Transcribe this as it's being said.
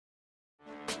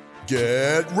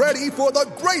Get ready for the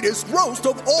greatest roast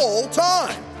of all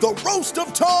time, the Roast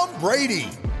of Tom Brady,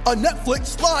 a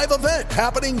Netflix live event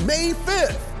happening May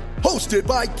 5th. Hosted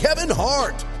by Kevin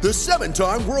Hart, the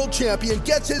 7-time world champion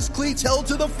gets his cleats held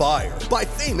to the fire by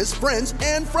famous friends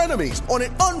and frenemies on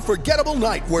an unforgettable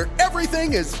night where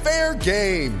everything is fair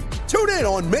game. Tune in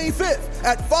on May 5th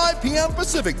at 5 p.m.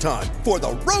 Pacific time for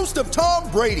the Roast of Tom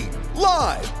Brady,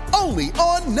 live only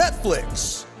on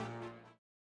Netflix.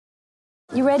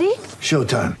 You ready?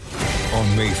 Showtime.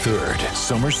 On May 3rd,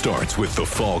 summer starts with The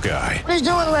Fall Guy. Let's do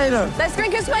it later. Let's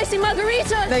drink a spicy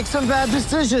margarita. Make some bad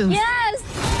decisions. Yes!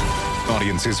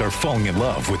 Audiences are falling in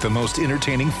love with the most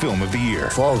entertaining film of the year.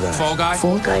 Fall Guy. Fall Guy?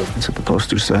 Fall Guy. That's what the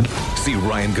poster said. See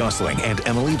Ryan Gosling and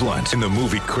Emily Blunt in the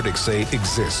movie critics say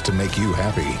exists to make you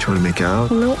happy. Trying to make it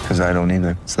out? Nope. Because I don't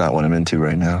either. It's not what I'm into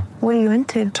right now. What are you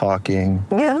into? Talking.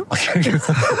 Yeah.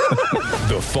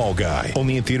 The Fall Guy.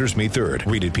 Only in theaters May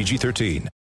 3rd. Rated PG-13.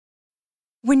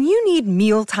 When you need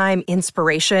mealtime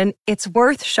inspiration, it's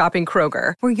worth shopping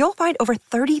Kroger, where you'll find over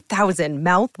 30,000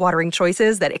 mouth-watering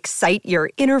choices that excite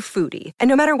your inner foodie. And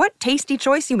no matter what tasty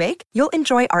choice you make, you'll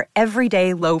enjoy our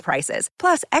everyday low prices,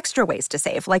 plus extra ways to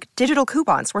save, like digital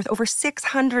coupons worth over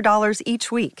 $600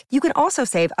 each week. You can also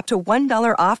save up to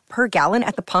 $1 off per gallon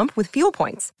at the pump with fuel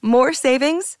points. More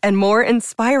savings and more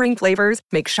inspiring flavors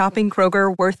make shopping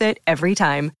Kroger worth it every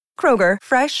time. Kroger,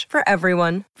 fresh for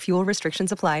everyone. Fuel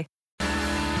restrictions apply.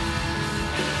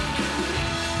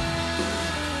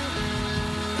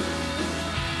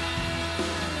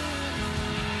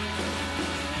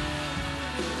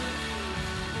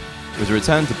 It was a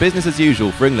return to business as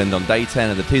usual for England on day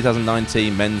 10 of the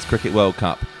 2019 Men's Cricket World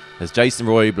Cup, as Jason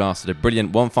Roy blasted a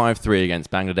brilliant 153 against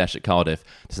Bangladesh at Cardiff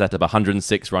to set up a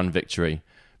 106-run victory.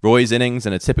 Roy's innings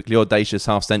and a typically audacious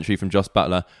half-century from Jos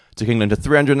Buttler took England to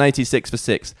 386 for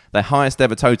 6, their highest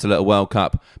ever total at a World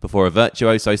Cup, before a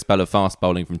virtuoso spell of fast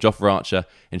bowling from Jofra Archer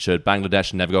ensured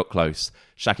Bangladesh never got close,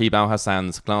 Shakib Al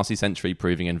Hassan's classy century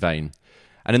proving in vain.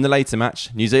 And in the later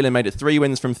match, New Zealand made it 3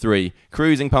 wins from 3,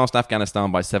 cruising past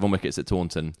Afghanistan by 7 wickets at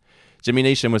Taunton. Jimmy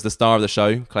Neesham was the star of the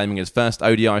show, claiming his first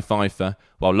ODI fifer,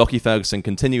 while Lockie Ferguson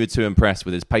continued to impress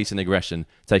with his pace and aggression,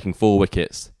 taking 4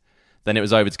 wickets. Then it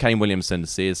was over to Kane Williamson to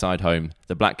see his side home,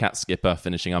 the Black Cat skipper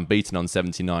finishing unbeaten on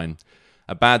 79.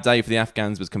 A bad day for the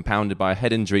Afghans was compounded by a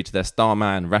head injury to their star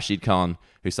man, Rashid Khan,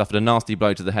 who suffered a nasty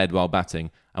blow to the head while batting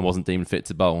and wasn't deemed fit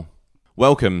to bowl.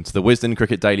 Welcome to the Wisden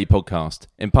Cricket Daily podcast,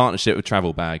 in partnership with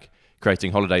Travel Bag,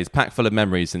 creating holidays packed full of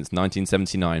memories since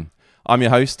 1979. I'm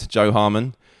your host, Joe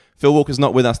Harmon. Phil Walker's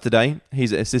not with us today.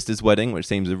 He's at his sister's wedding, which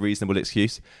seems a reasonable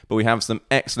excuse, but we have some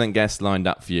excellent guests lined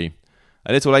up for you.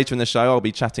 A little later in the show, I'll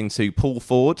be chatting to Paul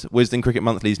Ford, Wisden Cricket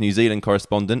Monthly's New Zealand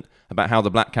correspondent, about how the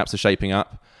Black Caps are shaping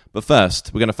up. But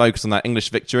first, we're going to focus on that English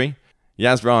victory.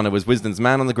 Yas Rana was Wisden's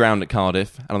man on the ground at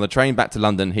Cardiff, and on the train back to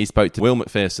London, he spoke to Will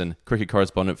McPherson, cricket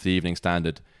correspondent for the Evening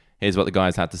Standard. Here's what the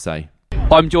guys had to say.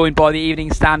 I'm joined by the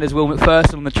Evening Standard's Will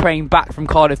McPherson on the train back from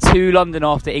Cardiff to London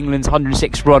after England's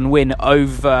 106-run win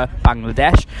over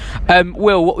Bangladesh.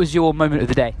 Will, what was your moment of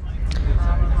the day?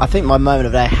 I think my moment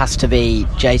of the day has to be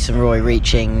Jason Roy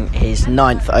reaching his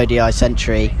 9th ODI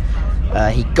century.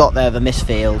 He got there with a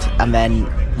misfield and then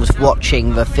was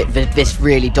watching this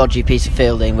really dodgy piece of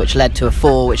fielding, which led to a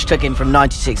 4, which took him from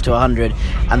 96 to 100.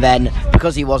 And then,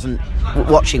 because he wasn't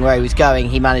watching where he was going,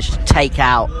 he managed to take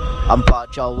out umpire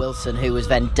Joel Wilson, who was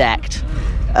then decked.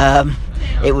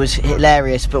 It was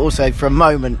hilarious, but also for a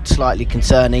moment slightly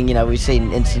concerning. You know, we've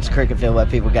seen instances of cricket field where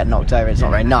people get knocked over. It's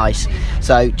not very nice.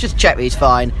 So just check that he's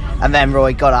fine. And then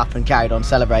Roy got up and carried on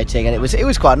celebrating, and it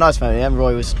was quite a nice moment. And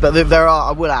Roy was, but there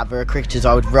are cricketers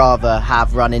I would rather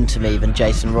have run into me than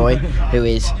Jason Roy, who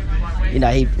is, you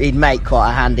know, he'd make quite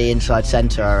a handy inside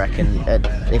centre, I reckon,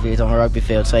 if he was on a rugby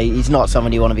field. So he's not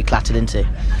someone you want to be clattered into.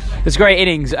 It's a great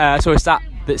innings. I saw a stat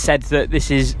that said that this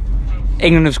is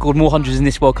England have scored more hundreds in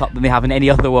this World Cup than they have in any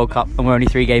other World Cup, and we're only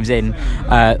 3 games in.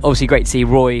 Obviously great to see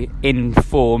Roy in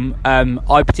form.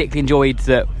 I particularly enjoyed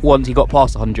that once he got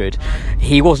past 100,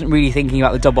 he wasn't really thinking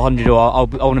about the double 100 or I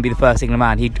want to be the first England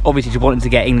man. He obviously just wanted to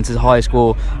get England to the highest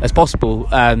score as possible.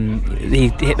 He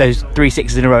hit those 3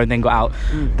 sixes in a row and then got out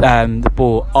the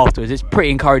ball afterwards. It's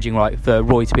pretty encouraging, right, for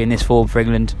Roy to be in this form for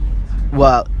England.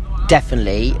 Well,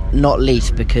 definitely, not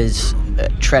least because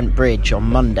Trent Bridge on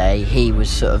Monday, he was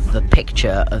sort of the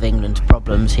picture of England's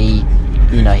problems. He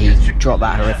dropped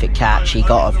that horrific catch. He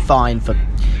got a fine for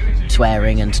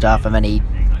swearing and stuff, and then he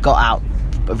got out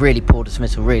a really poor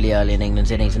dismissal really early in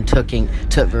England's innings and took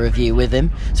the review with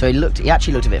him. So he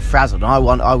actually looked a bit frazzled.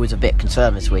 And I was a bit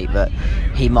concerned this week, but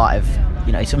he might have,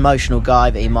 he's an emotional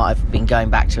guy, but he might have been going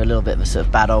back to a little bit of the sort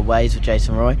of bad old ways with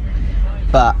Jason Roy.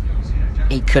 But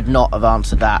he could not have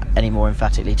answered that any more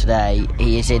emphatically today.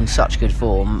 He is in such good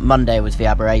form. Monday was the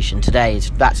aberration. Today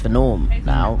that's the norm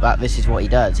now. This is what he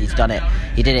does. He's done it.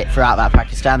 He did it throughout that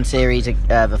Pakistan series, the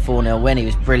 4-0 win. He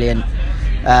was brilliant.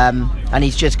 And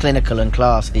he's just clinical and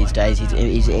class these days.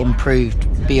 He's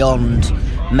improved beyond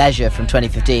measure from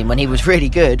 2015 when he was really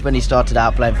good when he started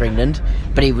out playing for England,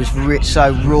 but he was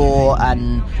so raw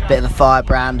and a bit of a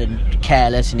firebrand and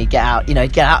careless, and he got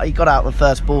out the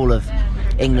first ball of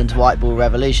England's white ball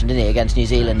revolution, didn't he, against New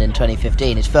Zealand in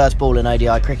 2015. His first ball in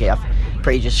ODI cricket, I'm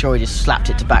pretty sure he just slapped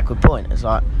it to backward point. It's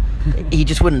like he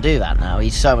just wouldn't do that now.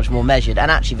 He's so much more measured.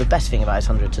 And actually the best thing about his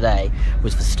 100 today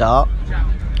was the start.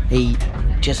 He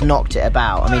just knocked it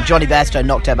about. I mean, Johnny Bairstow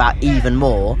knocked it about even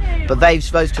more, but they've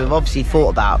supposed to have obviously thought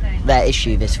about their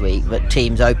issue this week, that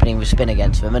teams opening with spin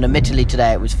against them, and admittedly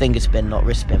today it was finger spin, not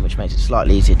wrist spin, which makes it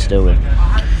slightly easier to deal with.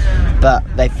 But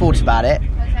they've thought about it,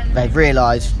 they've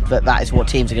realised that is what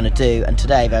teams are going to do, and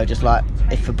today they were just like,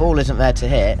 if the ball isn't there to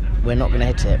hit, we're not going to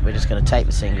hit it, we're just going to take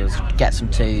the singles, get some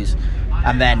twos,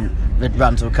 and then the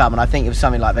runs will come. And I think it was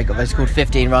something like they scored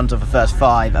 15 runs off the first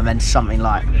 5, and then something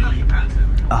like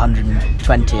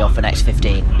 120 off the next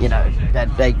 15. You know,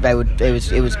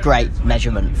 it was great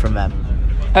measurement from them.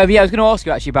 I was going to ask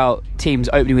you actually about teams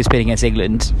opening with spin against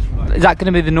England. Is that going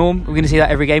to be the norm? We're going to see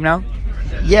that every game now?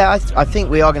 Yeah, I think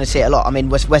we are going to see it a lot. I mean,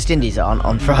 West Indies aren't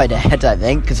on Friday, I don't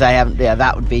think, because they haven't. Yeah,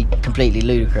 that would be completely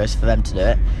ludicrous for them to do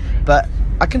it. But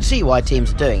I can see why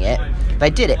teams are doing it. They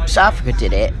did it. South Africa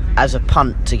did it as a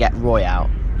punt to get Roy out,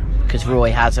 because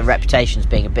Roy has a reputation as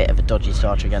being a bit of a dodgy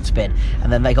starter against spin,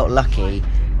 and then they got lucky,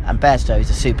 and Bairstow, who's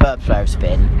a superb player of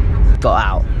spin, got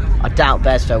out. I doubt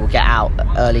Bairstow will get out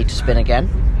early to spin again.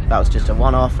 That was just a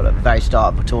one-off at the very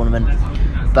start of the tournament.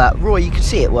 But Roy, you can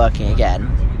see it working again.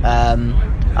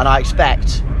 And I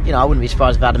expect, I wouldn't be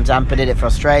surprised if Adam Zampa did it for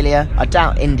Australia. I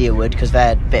doubt India would, because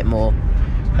they're a bit more,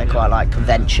 they're quite like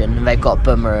convention, and they've got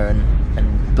Bumrah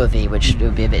and Bhuvi, which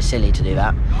would be a bit silly to do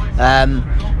that.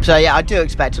 So yeah, I do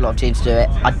expect a lot of teams to do it.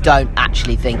 I don't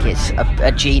actually think it's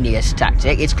a genius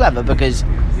tactic. It's clever because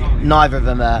neither of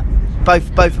them are, both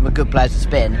of them are good players to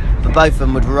spin, but both of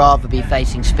them would rather be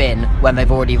facing spin when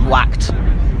they've already whacked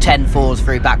 10 fours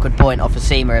through backward point off a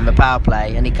seamer in the power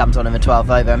play, and he comes on in the 12th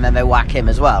over, and then they whack him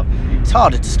as well. It's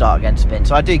harder to start against spin,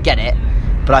 so I do get it,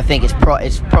 but I think it's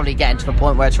probably getting to the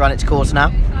point where it's run its course now.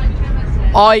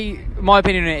 My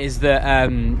opinion on it is that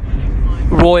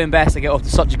Roy and Bairstow get off to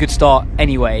such a good start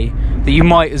anyway that you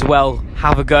might as well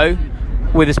have a go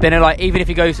with a spinner. Like, even if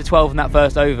he goes to 12 in that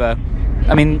first over,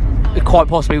 I mean, quite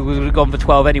possibly we would have gone for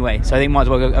 12 anyway, so I think might as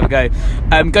well have a go.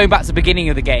 Going back to the beginning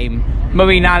of the game,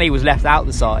 Moeen Ali was left out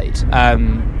the side,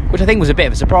 which I think was a bit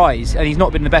of a surprise, and he's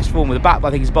not been in the best form with the bat, but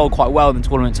I think he's bowled quite well in the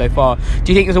tournament so far.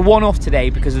 Do you think it was a one-off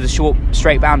today because of the short,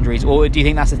 straight boundaries, or do you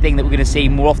think that's a thing that we're going to see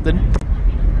more often?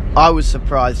 I was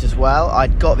surprised as well.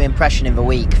 I'd got the impression in the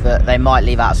week that they might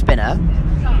leave out a spinner,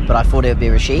 but I thought it would be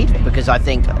Rashid, because I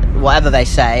think, whatever they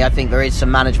say, I think there is some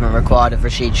management required of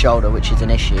Rashid's shoulder, which is an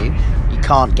issue. We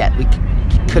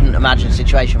couldn't imagine a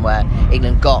situation where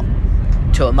England got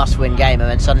to a must-win game and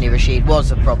then suddenly Rashid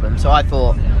was a problem. So I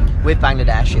thought, with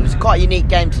Bangladesh, it was quite a unique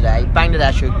game today.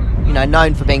 Bangladesh are,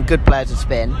 known for being good players of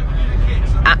spin.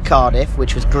 At Cardiff,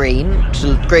 which was green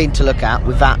to look at,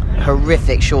 with that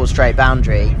horrific short straight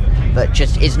boundary that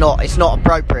just it's not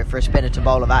appropriate for a spinner to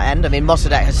bowl at that end. I mean,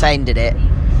 Mossadegh Hossain did it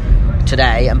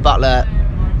today, and Butler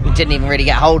didn't even really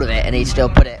get hold of it, and he still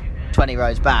put it 20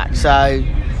 rows back. So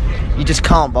you just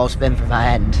can't bowl spin from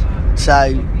that end. So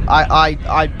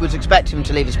I was expecting him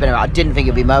to leave a spinner out. I didn't think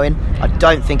it would be Moeen. I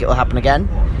don't think it will happen again.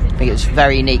 I think it was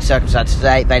very unique circumstances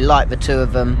today. They like the two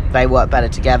of them. They work better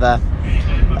together.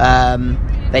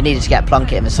 They needed to get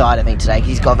Plunkett in the side, I think, today, because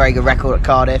he's got a very good record at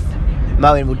Cardiff.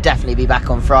 Moeen will definitely be back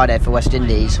on Friday for West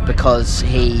Indies, because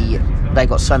they've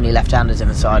got so many left-handers in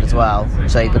the side as well,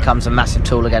 so he becomes a massive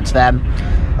tool against them.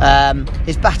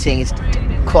 His batting is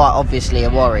quite obviously a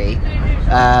worry,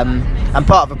 and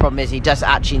part of the problem is he does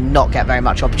actually not get very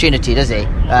much opportunity, does he?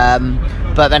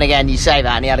 But then again, you say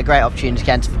that, and he had a great opportunity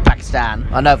against Pakistan.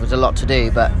 I know it was a lot to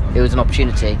do, but it was an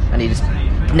opportunity, and he just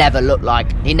never looked like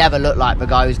the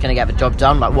guy who's going to get the job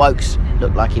done. Like Wokes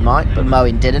looked like he might, but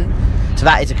Moeen didn't, so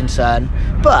that is a concern.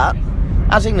 But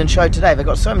as England showed today, they've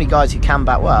got so many guys who can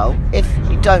bat well. If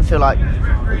you don't feel like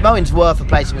Moeen's worth a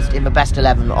place in the best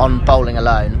 11 on bowling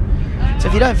alone, so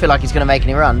if you don't feel like he's going to make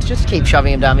any runs, just keep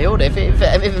shoving him down the order. If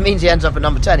it means he ends up at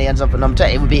number 10, he ends up at number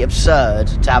 10. It would be absurd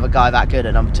to have a guy that good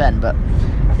at number 10, but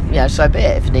so be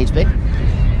it if it needs be.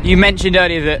 You mentioned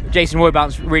earlier that Jason Roy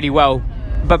bounced really well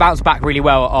bounced back really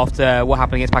well after what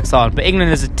happened against Pakistan. But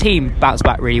England as a team bounced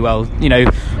back really well.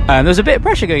 There was a bit of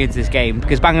pressure going into this game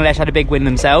because Bangladesh had a big win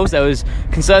themselves. There was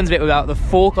concerns a bit about the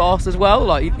forecast as well.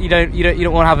 Like you don't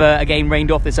want to have a game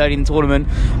rained off this early in the tournament.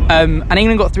 And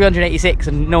England got 386,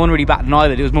 and no one really batted an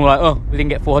eyelid. It was more like, oh, we didn't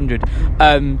get 400.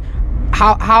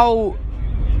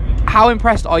 How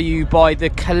impressed are you by the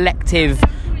collective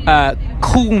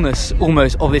coolness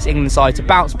almost of this England side to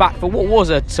bounce back for what was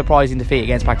a surprising defeat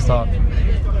against Pakistan?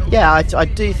 Yeah, I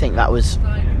do think that was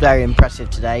very impressive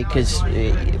today because,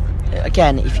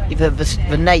 again, if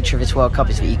the nature of this World Cup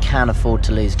is that you can afford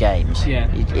to lose games. Yeah.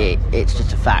 It's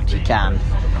just a fact, you can.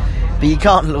 But you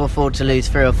can't afford to lose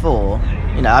 3 or 4.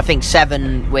 I think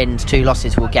 7 wins, 2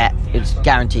 losses it's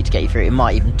guaranteed to get you through. It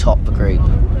might even top the group.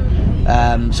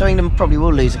 So England probably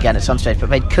will lose again at some stage, but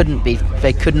they could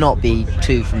not be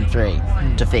 2 from 3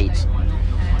 defeats.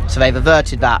 So they've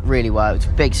averted that really well. It's a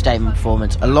big statement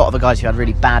performance. A lot of the guys who had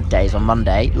really bad days on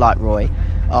Monday, like Roy,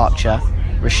 Archer,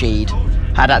 Rashid,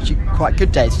 had actually quite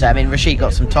good days today. I mean, Rashid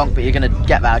got some tonk, but you're going to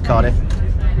get that at Cardiff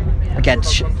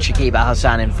against Shakib Al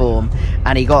Hassan in form,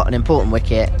 and he got an important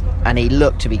wicket, and he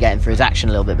looked to be getting through his action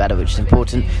a little bit better, which is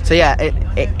important. So yeah,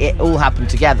 it all happened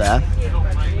together,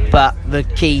 but the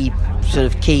key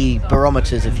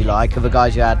barometers, if you like, are the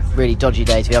guys who had really dodgy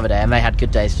days the other day, and they had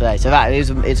good days today. So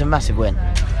it's a massive win.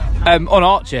 On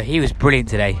Archer, he was brilliant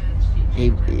today.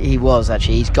 He was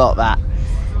actually. He's got that.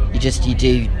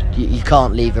 You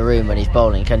can't leave a room when he's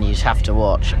bowling, can you? You just have to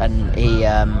watch. And the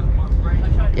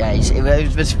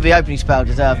opening spell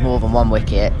deserved more than 1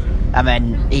 wicket, and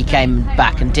then he came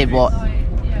back and did what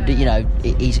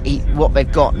what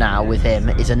they've got now with him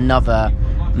is another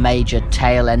major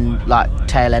tail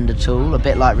ender tool, a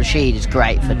bit like Rashid is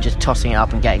great for just tossing it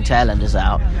up and getting tail enders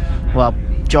out. Well,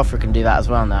 Jofra can do that as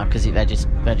well now because they're just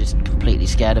completely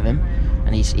scared of him,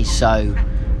 and he's so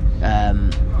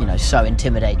so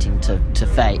intimidating to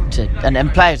fate.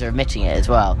 And players are admitting it as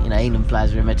well. England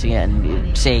players are admitting it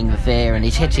and seeing the fear, and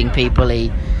he's hitting people.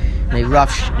 He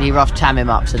roughed Tamim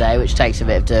up today, which takes a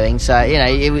bit of doing. So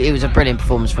it was a brilliant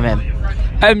performance from him.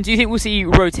 Do you think we'll see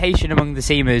rotation among the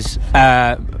seamers?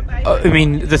 I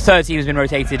mean, the third team has been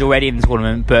rotated already in the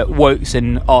tournament, but Woakes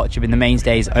and Archer have been the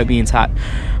mainstays opening attack.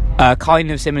 Kind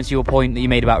of similar to your point that you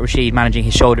made about Rashid managing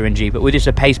his shoulder injury, but with just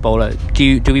a pace bowler,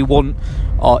 do we want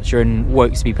Archer and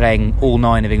Woakes to be playing all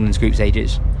 9 of England's group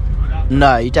stages?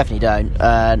 No, you definitely don't.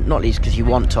 Not least because you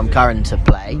want Tom Curran to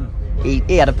play.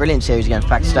 He had a brilliant series against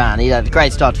Pakistan. He had a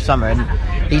great start to summer, and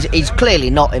he's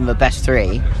clearly not in the best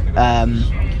 3.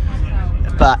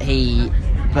 But he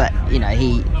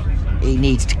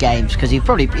needs to games because he'll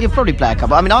probably play a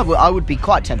couple. I mean, I would be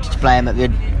quite tempted to play him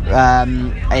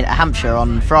at Hampshire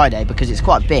on Friday because it's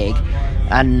quite big,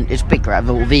 and it's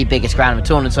the biggest ground of the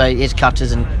tournament. So his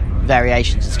cutters and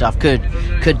variations and stuff could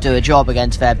do a job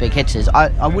against their big hitters.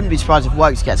 I wouldn't be surprised if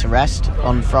Woakes gets a rest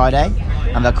on Friday,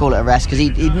 and they'll call it a rest because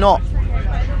he's not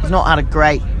had a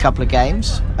great couple of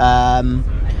games.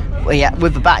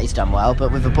 With the bat he's done well,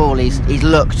 but with the ball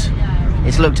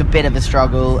it's looked a bit of a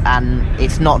struggle, and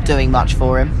it's not doing much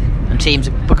for him. And teams,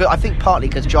 because I think partly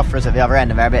because Jofra's at the other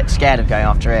end and they're a bit scared of going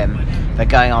after him, they're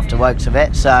going after Woakes a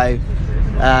bit. So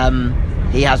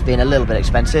he has been a little bit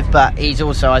expensive, but he's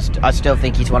also, I still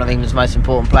think he's one of England's most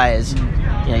important players.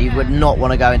 You would not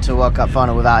want to go into a World Cup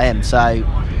final without him. So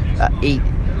I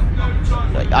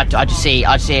see it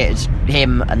as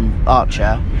him and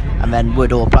Archer, and then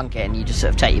Wood or Plunkett, and you just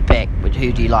sort of take your pick.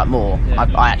 Who do you like more? Yeah.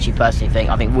 I actually personally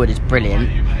think Wood is brilliant,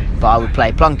 but I would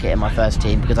play Plunkett in my first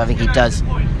team because I think he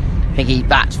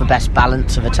bats the best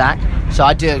balance of attack. So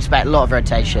I do expect a lot of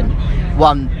rotation.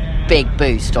 One big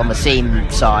boost on the seam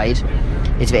side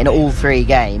is that in all 3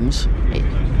 games,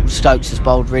 Stokes has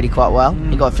bowled really quite well.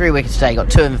 He got 3 wickets today. He got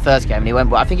 2 in the first game,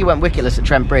 and I think he went wicketless at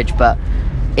Trent Bridge, but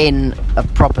in a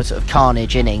proper sort of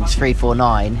carnage innings,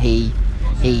 3-4-9, he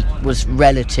was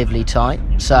relatively tight.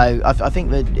 So I think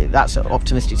that's an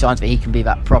optimistic sign that he can be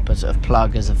that proper sort of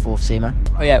plug as a 4th seamer.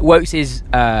 Oh yeah, Woakes'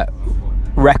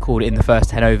 record in the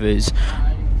first 10 overs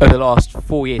over the last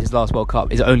 4 years, his last World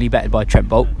Cup, is only bettered by Trent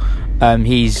Boult.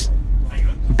 He's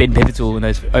been pivotal in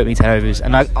those opening 10 overs,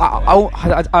 and I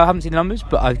haven't seen the numbers,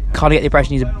 but I kind of get the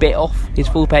impression he's a bit off his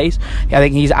full pace. I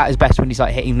think he's at his best when he's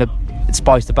like hitting the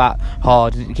spice the bat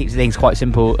hard, and it keeps things quite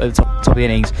simple at the top of the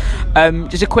innings.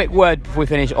 Just a quick word before we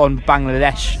finish on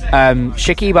Bangladesh.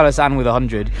 Shakib Al Hassan with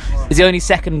 100 is the only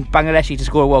second Bangladeshi to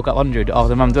score a World Cup 100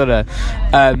 after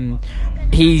Mamdullah.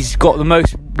 He's got the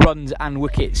most runs and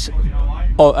wickets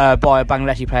by a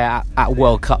Bangladeshi player at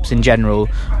World Cups in general.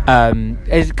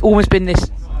 It's almost been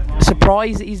this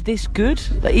surprised that he's this good?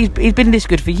 Like, he's been this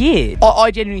good for years. I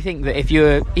genuinely think that if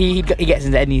he gets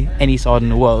into any side in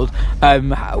the world,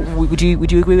 would you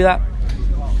agree with that?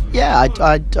 Yeah,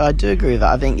 I do agree with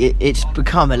that. I think it's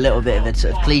become a little bit of a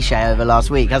sort of cliche over last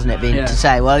week, hasn't it? Been to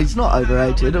say, well, he's not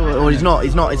overrated, or he's not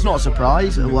a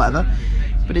surprise, or whatever.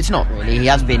 But it's not really. He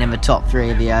has been in the top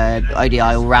 3 of the ODI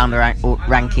all-rounder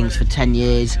rankings for 10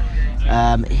 years.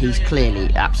 He's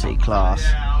clearly absolute class.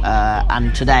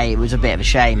 And today it was a bit of a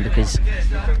shame because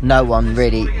no one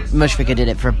really... Mushfiqur did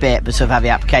it for a bit, but sort of had the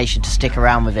application to stick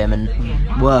around with him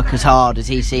and work as hard as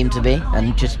he seemed to be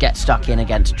and just get stuck in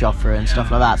against Jofra and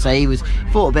stuff like that. So he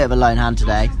fought a bit of a lone hand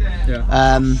today.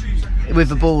 With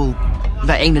the ball...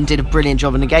 that England did a brilliant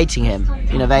job of negating him.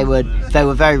 You know, they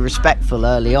were very respectful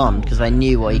early on because they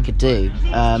knew what he could do.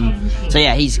 So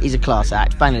yeah, he's a class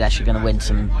act. Bangladesh are going to win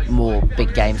some more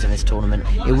big games in this tournament.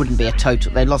 It wouldn't be a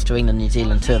total... They lost to England and New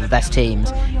Zealand, 2 of the best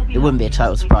teams. It wouldn't be a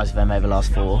total surprise for them over the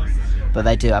last 4. But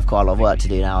they do have quite a lot of work to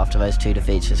do now after those 2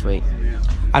 defeats this week.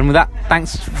 And with that,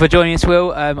 thanks for joining us,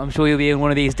 Will. I'm sure you'll be in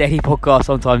one of these daily podcasts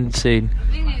sometime soon.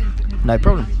 No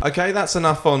problem. Okay, that's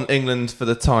enough on England for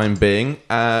the time being.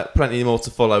 Plenty more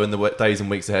to follow in the days and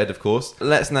weeks ahead, of course.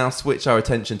 Let's now switch our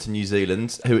attention to New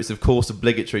Zealand, who it's of course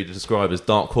obligatory to describe as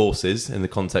dark horses in the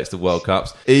context of World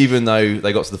Cups, even though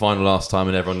they got to the final last time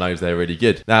and everyone knows they're really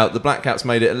good. Now, the Black Caps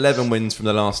made it 11 wins from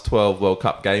the last 12 World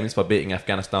Cup games by beating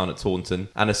Afghanistan at Taunton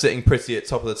and are sitting pretty at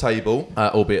top of the table,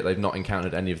 albeit they've not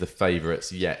encountered any of the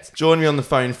favourites yet. Joining me on the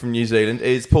phone from New Zealand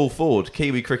is Paul Ford,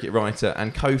 Kiwi cricket writer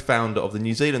and co-founder of the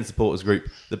New Zealand supporters group,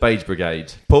 the Beige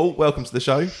Brigade. Paul, welcome to the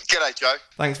show. G'day, Joe.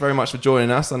 Thanks very much for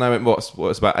joining us. I know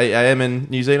it's about 8 a.m. in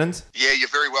New Zealand. Yeah, you're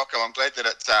very welcome. I'm glad that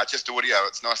it's just audio.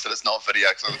 It's nice that it's not video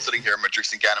because I'm sitting here in my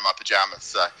dressing gown and my pajamas.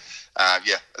 So,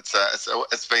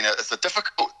 it's a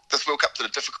difficult. This World Cup's at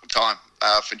a difficult time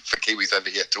for Kiwis over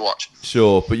here to watch.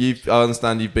 Sure, but I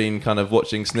understand you've been kind of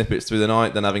watching snippets through the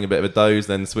night, then having a bit of a doze,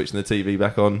 then switching the TV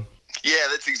back on. Yeah,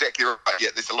 that's exactly right. Yeah,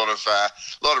 there's a lot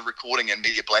of recording and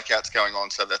media blackouts going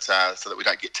on, so that we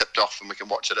don't get tipped off and we can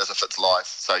watch it as if it's live.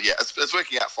 So yeah, it's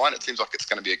working out fine. It seems like it's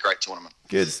going to be a great tournament.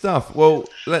 Good stuff. Well,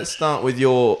 let's start with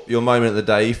your moment of the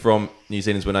day from New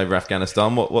Zealand's win over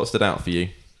Afghanistan. What stood out for you?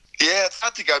 Yeah, it's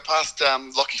hard to go past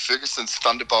Lockie Ferguson's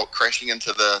thunderbolt crashing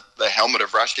into the helmet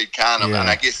of Rashid Khan, and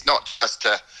I guess not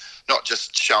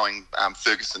just showing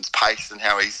Ferguson's pace and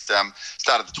how he's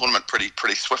started the tournament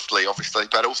pretty swiftly, obviously,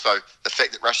 but also the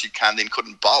fact that Rashid Khan then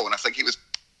couldn't bowl, and I think he was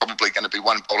probably going to be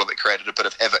one bowler that created a bit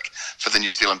of havoc for the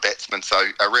New Zealand batsmen. So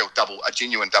a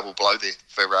genuine double blow there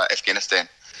for Afghanistan.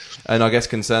 And I guess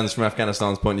concerns from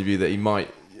Afghanistan's point of view that he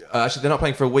might... actually, they're not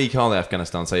playing for a week, are they,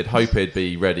 Afghanistan? So you'd hope he'd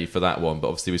be ready for that one. But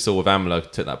obviously we saw with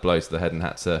Amla took that blow to the head and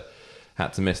had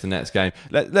to miss the next game.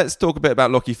 Let's talk a bit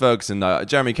about Lockie Ferguson, though.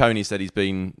 Jeremy Coney said he's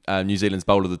been New Zealand's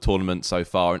bowler of the tournament so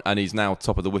far, and he's now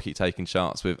top of the wicket-taking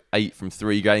charts with 8 from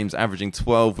 3 games, averaging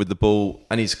 12 with the ball,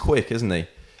 and he's quick, isn't he?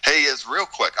 He is real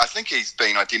quick. I think he's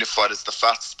been identified as the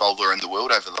fastest bowler in the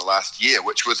world over the last year,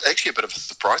 which was actually a bit of a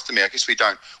surprise to me. I guess we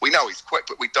know he's quick,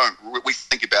 but we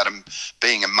think about him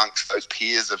being amongst those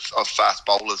peers of fast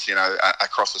bowlers,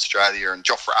 across Australia, and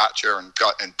Jofra Archer and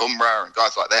Bumrah and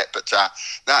guys like that. But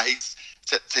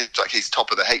it seems like he's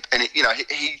top of the heap. And,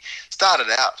 he started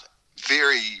out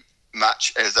very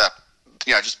much as a,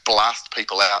 just blast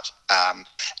people out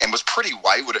and was pretty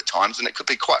wayward at times, and it could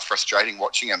be quite frustrating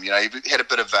watching him. He had a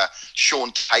bit of a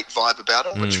Sean Tate vibe about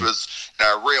him, which was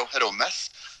a real hit or miss.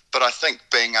 But I think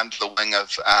being under the wing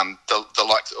of the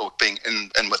likes of being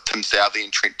in with Tim Southee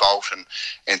and Trent Boult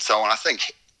and so on, I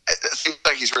think it seems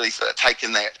like he's really sort of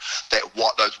taken that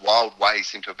what those wild ways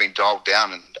seem to have been dialed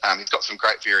down, and he's got some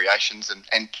great variations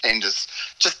and is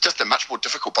just a much more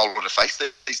difficult bowler to face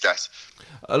these days.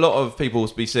 A lot of people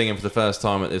will be seeing him for the first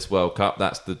time at this World Cup.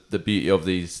 That's the beauty of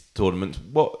these tournaments.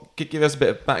 Give us a bit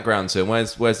of background to him.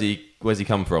 Where's he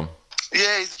come from?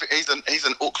 Yeah, he's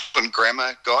an Auckland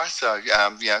grammar guy. So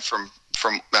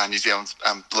from New Zealand's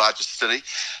largest city.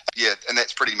 Yeah, and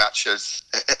that's pretty much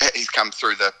he's come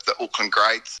through the Auckland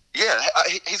grades. Yeah,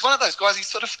 he's one of those guys. He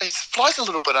flies a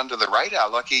little bit under the radar.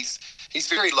 Like he's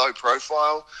very low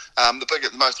profile. The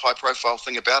most high profile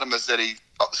thing about him is that he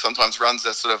sometimes runs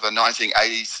a sort of a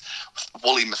 1980s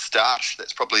woolly moustache.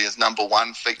 That's probably his number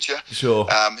one feature. Sure.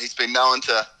 He's been known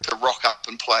to rock up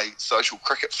and play social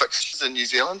cricket fixtures in New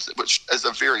Zealand, which is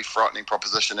a very frightening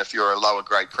proposition if you're a lower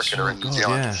grade cricketer in New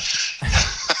Zealand.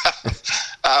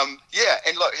 Yeah.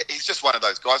 And look, he's just one of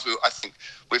those guys. I think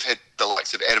we've had the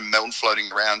likes of Adam Milne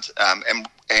floating around, and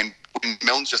when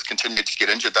Milne's just continued to get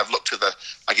injured, they've looked to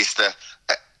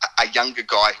a younger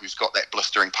guy who's got that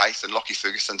blistering pace, and Lockie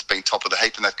Ferguson's been top of the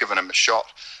heap, and they've given him a shot.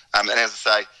 And as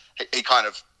I say, he kind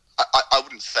of I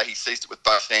wouldn't say he seized it with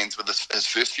both hands with his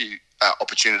first few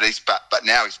opportunities, but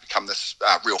now he's become this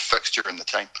real fixture in the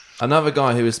team. Another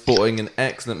guy who was sporting an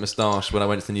excellent moustache when I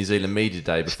went to the New Zealand Media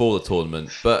Day before the tournament,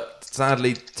 but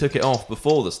sadly took it off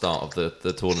before the start of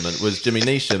the tournament, was Jimmy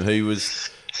Neesham,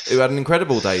 who had an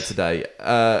incredible day today.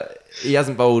 He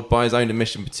hasn't bowled, by his own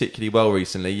admission, particularly well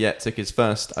recently, yet took his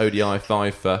first ODI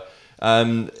fifer.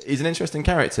 He's an interesting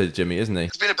character, Jimmy, isn't he?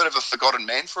 He's been a bit of a forgotten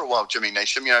man for a while, Jimmy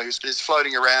Neesham. He's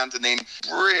floating around and then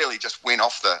really just went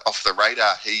off the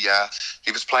radar.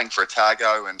 He was playing for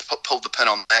Otago and pulled the pin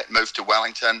on that, moved to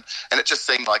Wellington, and it just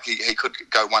seemed like he could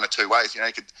go one or two ways.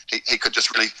 He could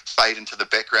just really fade into the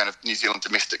background of New Zealand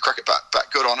domestic cricket. But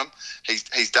good on him.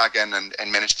 He's dug in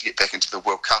and managed to get back into the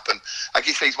World Cup. And I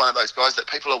guess he's one of those guys that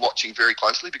people are watching very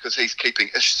closely because he's keeping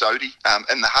Ish Sodhi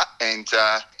in the hut and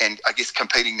I guess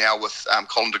competing now with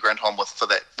Colin de Grandhomme for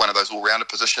that one of those all-rounder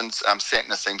positions.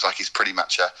 Santner seems like he's pretty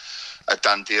much a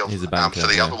done deal He's a banker, for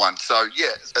the other one. So,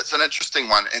 yeah, it's an interesting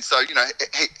one. And so,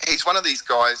 he's one of these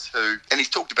guys who, and he's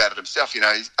talked about it himself,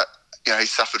 he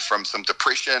suffered from some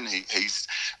depression. He's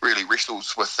really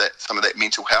wrestles with some of that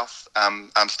mental health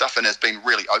stuff, and has been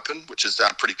really open, which is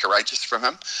pretty courageous from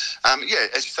him. As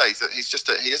you say,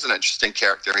 he is an interesting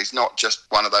character. He's not just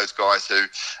one of those guys who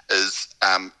is,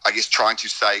 I guess, trying to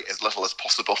say as little as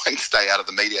possible and stay out of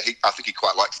the media. I think he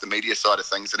quite likes the media side of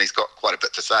things, and he's got quite a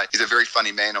bit to say. He's a very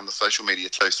funny man on the social media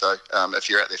too. So if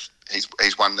you're out there,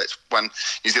 he's one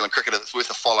New Zealand cricketer that's worth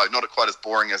a follow. Not quite as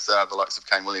boring as the likes of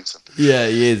Kane Williamson. Yeah,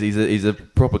 he is. He's a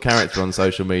proper character on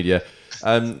social media.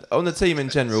 On the team in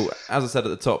general, as I said at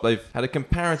the top, they've had a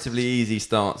comparatively easy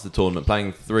start to the tournament,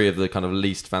 playing three of the kind of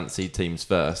least fancied teams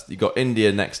first. You've got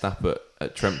India next up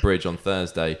at Trent Bridge on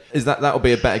Thursday. That'll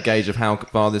be a better gauge of how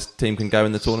far this team can go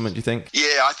in the tournament, do you think?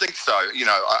 Yeah, I think so.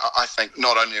 I think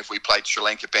not only have we played Sri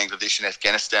Lanka, Bangladesh and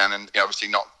Afghanistan, and obviously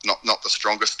not the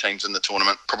strongest teams in the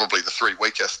tournament, probably the three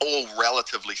weakest, all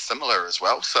relatively similar as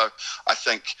well. So I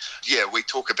think, we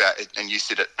talk about it, and you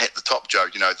said it at the top, Joe,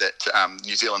 that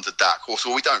New Zealand's a dark horse.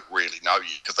 Well, we don't really know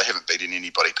yet because they haven't beaten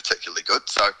anybody particularly good.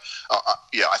 So,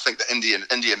 I think the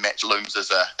India match looms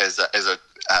as a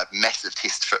massive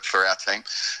test for our team.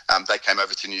 They came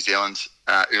over to New Zealand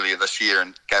earlier this year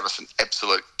and gave us an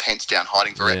absolute pants-down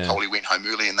hiding. Virat Kohli went home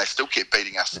early and they still kept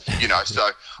beating us, So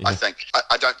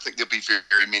I don't think there'll be very,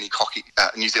 very many cocky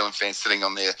New Zealand fans sitting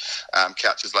on their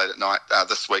couches late at night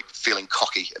this week feeling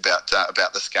cocky about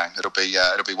this game. It'll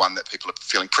be one that people are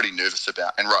feeling pretty nervous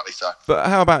about, and rightly so. But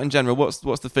how about in general? What's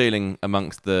the feeling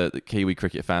amongst the Kiwi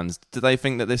cricket fans? Do they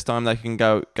think that this time they can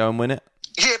go and win it?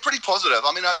 Yeah, pretty positive.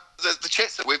 I mean, the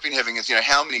chats that we've been having is,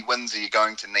 how many wins are you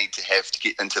going to need to have to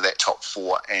get into that top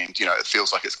four? And, it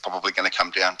feels like it's probably going to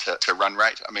come down to run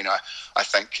rate. I mean, I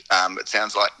think it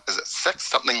sounds like, is it 6,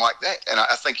 something like that? And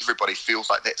I think everybody feels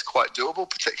like that's quite doable,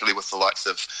 particularly with the likes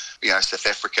of, South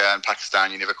Africa and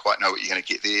Pakistan. You never quite know what you're going to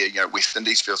get there. West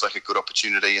Indies feels like a good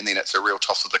opportunity. And then it's a real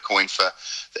toss of the coin for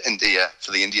the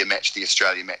India match, the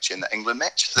Australia match and the England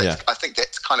match. So I think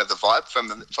that's kind of the vibe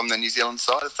from the New Zealand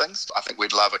side of things. I think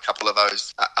we'd love a couple of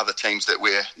those other teams that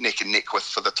we're neck and neck with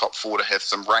for the top four to have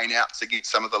some rainouts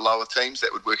against some of the lower teams.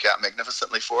 That would work out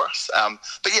magnificently for us.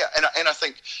 But I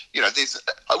think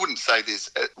I wouldn't say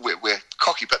we're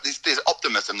cocky, but there's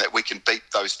optimism that we can beat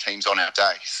those teams on our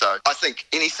day. So I think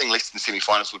anything less than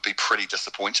semi-finals would be pretty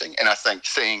disappointing. And I think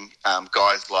seeing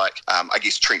guys like I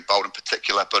guess Trent Boult in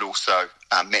particular, but also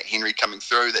Matt Henry coming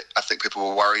through, that I think people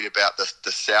were worried about the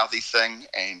Southie thing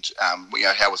and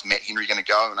how was Matt Henry going to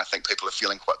go, and I think people are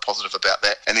feeling quite positive about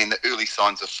that. And then the early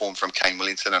signs of form from Kane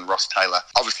Williamson and Ross Taylor,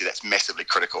 obviously that's massively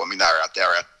critical. I mean, they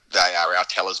are our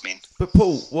talisman. But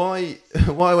Paul, why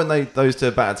when those two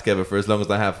are batted together for as long as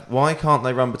they have, why can't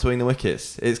they run between the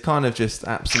wickets? It's kind of just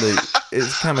absolute,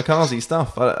 it's kamikaze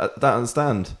stuff. I don't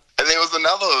understand. And there was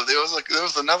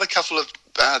another couple of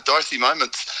dicey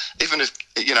moments, even if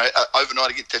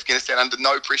overnight against Afghanistan under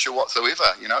no pressure whatsoever.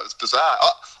 It's bizarre.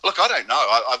 Look, I don't know.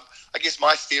 I guess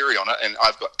my theory on it, and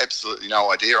I've got absolutely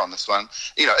no idea on this one.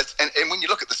 And when you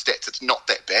look at the stats, it's not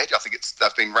that bad. I think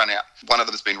they've been run out. One of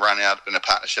them has been run out in a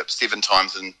partnership 7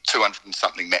 times in 200 and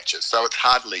something matches. So it's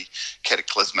hardly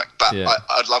cataclysmic. But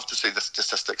I'd love to see the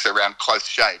statistics around close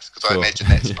shaves, because I imagine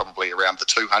that's probably around the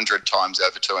 200 times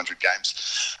over 200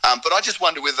 games. But I just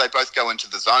wonder whether they both go into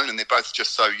the zone, and they're both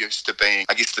just so used to being,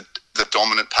 I guess, the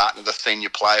dominant partner, the senior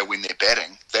player when they're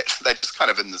batting, that they're just kind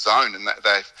of in the zone, and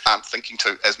they aren't thinking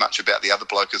as much about the other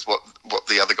bloke as what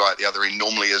the other guy at the other end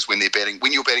normally is when they're batting.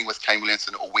 When you're batting with Kane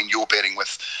Williamson or when you're batting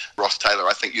with Ross Taylor,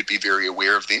 I think you'd be very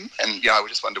aware of them. And I would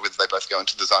just wonder whether they both go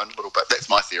into the zone a little bit. That's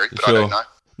my theory, but sure. I don't know.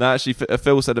 No, actually,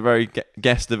 Phil said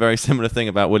guessed a very similar thing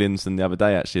about Williamson the other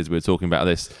day, actually, as we were talking about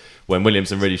this, when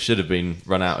Williamson really should have been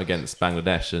run out against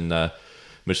Bangladesh, and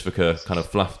Mushfiqur kind of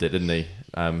fluffed it, didn't he?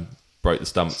 Broke the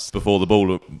stumps before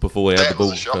he had the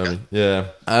ball.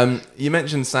 Yeah. You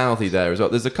mentioned Southey there as well.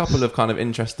 There's a couple of kind of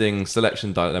interesting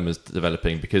selection dilemmas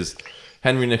developing, because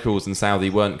Henry Nicholls and Southey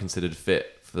weren't considered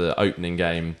fit for the opening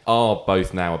game, are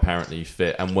both now apparently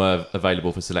fit and were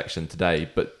available for selection today,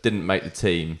 but didn't make the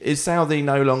team. Is Southey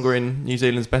no longer in New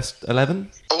Zealand's best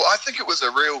 11? Well, I think it's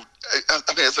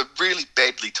a really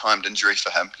badly timed injury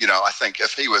for him. I think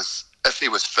if he was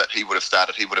fit, he would have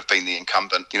started. He would have been the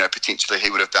incumbent. Potentially he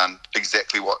would have done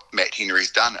exactly what Matt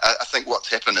Henry's done. I think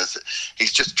what's happened is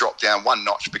he's just dropped down one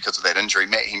notch because of that injury.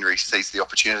 Matt Henry sees the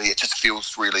opportunity. It just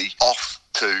feels really off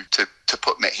to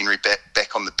put Matt Henry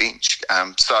back on the bench.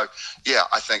 I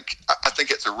think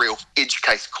it's a real edge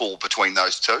case call between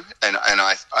those two. And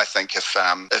I think if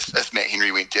Matt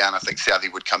Henry went down, I think Southey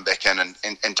would come back in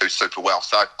and do super well.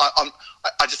 So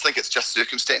I just think it's just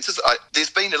circumstances. There's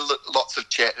been lots of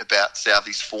chat about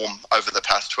Southey's form over the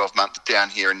past 12 months down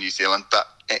here in New Zealand,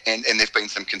 and there've been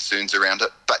some concerns around it.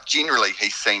 But generally,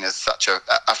 he's seen as such a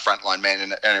frontline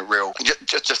man and a real,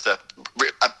 just a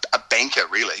banker,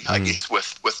 really, I guess,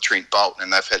 with Trent Boult,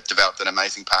 and they've developed an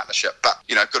amazing partnership. But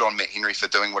good on Matt Henry for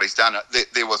doing what he's done.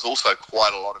 There was also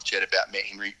quite a lot of chat about Matt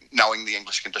Henry knowing the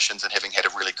English conditions and having had a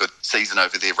really good season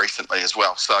over there recently as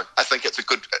well. So I think it's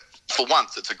for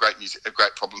once, it's a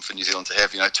great problem for New Zealand to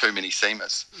have. Too many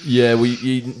seamers. Yeah, well,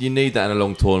 you need that in a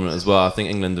long tournament as well. I think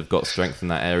England have got strength in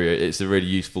that area. It's a really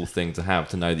useful thing to have,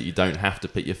 to know that you don't have to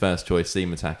pick your first choice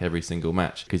seam attack every single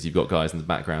match, because you've got guys in the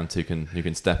background who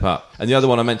can step up. And the other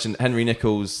one I mentioned, Henry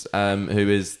Nicholls, who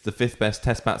is the 5th best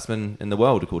Test batsman in the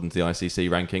world according to the ICC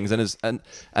rankings, and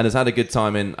has had a good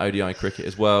time in ODI cricket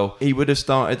as well. He would have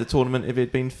started the tournament if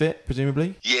he'd been fit,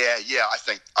 presumably. Yeah, I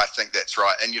think that's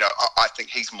right. And I think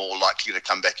he's more likely to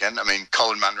come back in. I mean,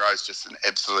 Colin Munro's just an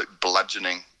absolute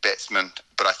bludgeoning batsman,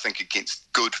 but I think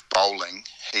against good bowling,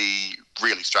 he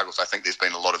really struggles. I think there's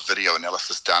been a lot of video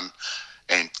analysis done,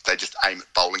 and they just aim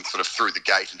at bowling sort of through the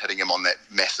gate and hitting him on that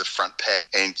massive front pad.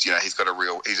 And, he's got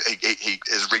he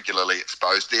is regularly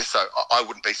exposed there. So I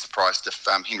wouldn't be surprised if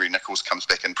Henry Nicholls comes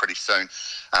back in pretty soon.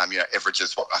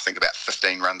 Averages, I think about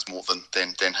 15 runs more than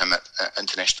him at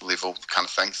international level kind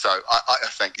of thing. So I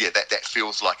think, that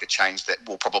feels like a change that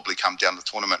will probably come down the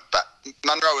tournament. But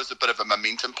Munro is a bit of a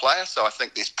momentum player, so I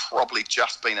think there's probably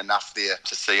just been enough there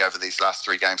to see over these last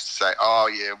 3 games to say,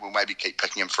 we'll maybe keep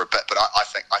picking him for a bit. But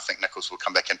I think Nicholls will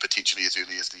come back in potentially as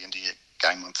early as the India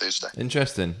game on Thursday.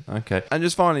 Interesting. Okay. And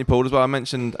just finally, Paul, as well, I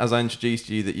mentioned as I introduced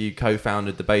you that you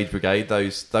co-founded the Beige Brigade,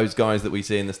 those guys that we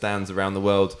see in the stands around the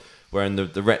world wearing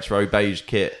the retro beige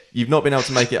kit. You've not been able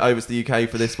to make it over to the UK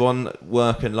for this one.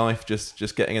 Work and life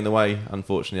just getting in the way,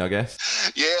 unfortunately, I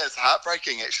guess. Yeah, it's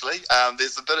heartbreaking, actually.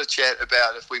 There's a bit of chat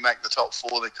about if we make the top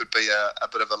 4, there could be a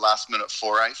bit of a last-minute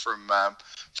foray from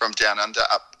down under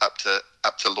up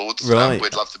to Lords. Right.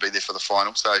 We'd love to be there for the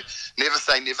final, so never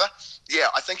say never. Yeah,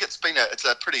 I think it's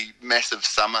a pretty massive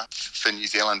summer for New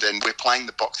Zealand, and we're playing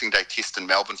the Boxing Day Test in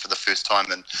Melbourne for the first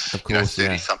time in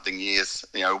 30-something years.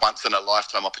 Once in a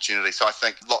lifetime opportunity. So I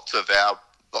think lots of our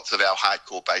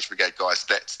hardcore Beige Brigade guys,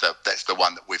 that's the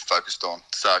one that we've focused on.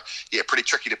 So yeah, pretty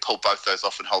tricky to pull both those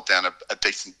off and hold down a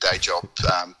decent day job.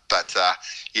 But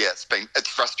it's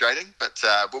frustrating, but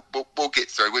we'll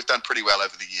get through. We've done pretty well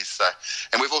over the years. So,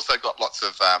 and we've also got lots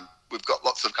of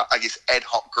I guess, ad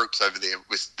hoc groups over there.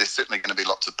 There's certainly going to be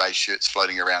lots of beige shirts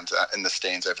floating around in the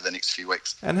stands over the next few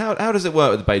weeks. And how does it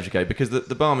work with the Beige Brigade? Because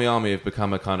the Barmy Army have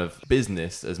become a kind of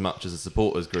business as much as a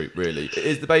supporters group, really.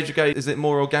 Is the Beige Brigade, is it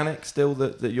more organic still,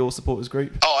 that your supporters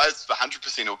group? Oh, it's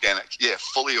 100% organic. Yeah,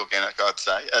 fully organic, I'd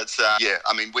say. It's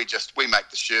we make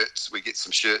the shirts, we get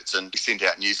some shirts, and we send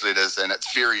out newsletters, and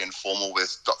it's very informal.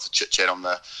 There's lots of chit-chat on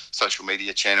the social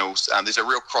media channels. There's a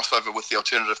real crossover with the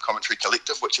Alternative Commentary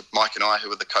Collective, which Mike and I,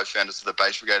 who are the co-founders of the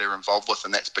Beige Brigade, are involved with,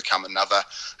 and that's become another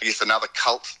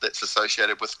cult that's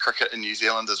associated with cricket in New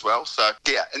Zealand as well. So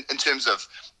yeah, in terms of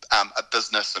a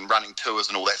business and running tours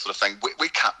and all that sort of thing,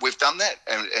 we've done that,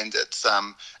 and it's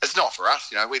not for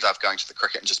us. We love going to the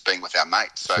cricket and just being with our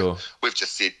mates. So sure. We've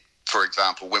just said, for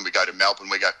example, when we go to Melbourne,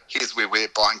 we go, here's where we're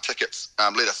buying tickets.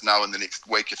 Let us know in the next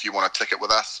week if you want a ticket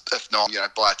with us. If not,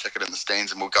 buy a ticket in the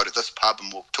stands, and we'll go to this pub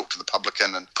and we'll talk to the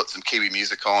publican and put some Kiwi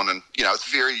music on. And, it's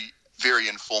very, very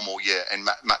informal, and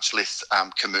much less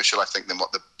commercial, I think, than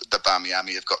what the Barmy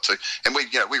Army have got to. And we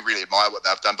really admire what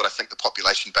they've done, but I think the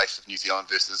population base of New Zealand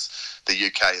versus the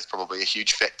UK is probably a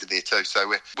huge factor there too.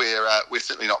 So we're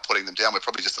certainly not putting them down. We're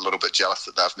probably just a little bit jealous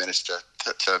that they've managed to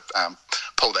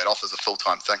pull that off as a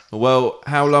full-time thing. Well,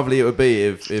 how lovely it would be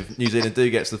if New Zealand do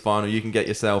get to the final, you can get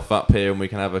yourself up here and we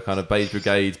can have a kind of Beige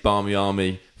Brigade, Barmy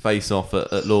Army face-off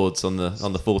at Lords on the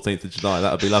 14th of July.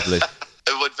 That would be lovely.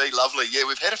 It would be lovely. Yeah,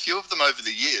 we've had a few of them over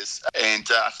the years, and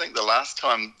I think the last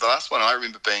one I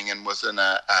remember being in was in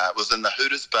the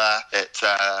Hooters bar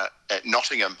at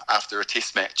Nottingham after a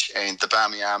test match, and the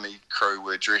Barmy Army crew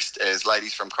were dressed as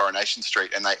ladies from Coronation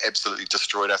Street, and they absolutely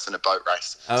destroyed us in a boat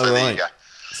race. Oh, so right. There you go.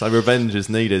 So revenge is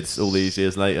needed all these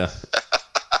years later.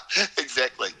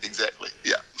 Exactly,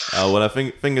 yeah. Oh, well, I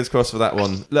think fingers crossed for that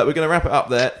one. Look, we're going to wrap it up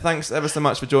there. Thanks ever so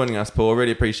much for joining us, Paul. I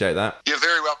really appreciate that. You're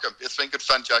very welcome. It's been good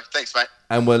fun, Joe. Thanks, mate.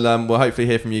 And we'll hopefully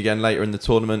hear from you again later in the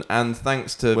tournament. And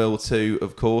thanks to Will too,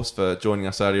 of course, for joining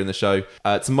us earlier in the show.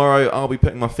 Tomorrow, I'll be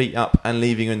putting my feet up and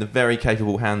leaving you in the very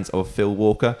capable hands of Phil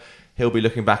Walker. He'll be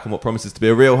looking back on what promises to be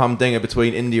a real humdinger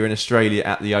between India and Australia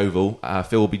at the Oval.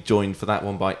 Phil will be joined for that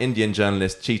one by Indian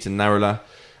journalist Chetan Narula.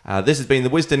 This has been the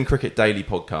Wisden Cricket Daily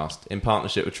podcast in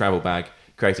partnership with Travel Bag,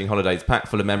 creating holidays packed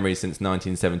full of memories since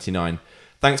 1979.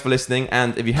 Thanks for listening,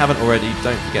 and if you haven't already,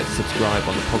 don't forget to subscribe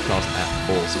on the podcast app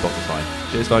or Spotify.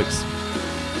 Cheers, folks.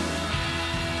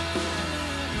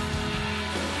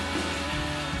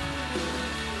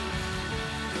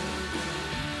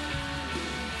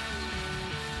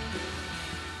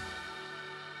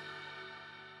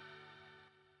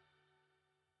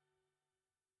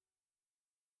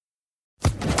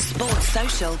 Sports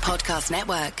Social Podcast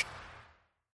Network.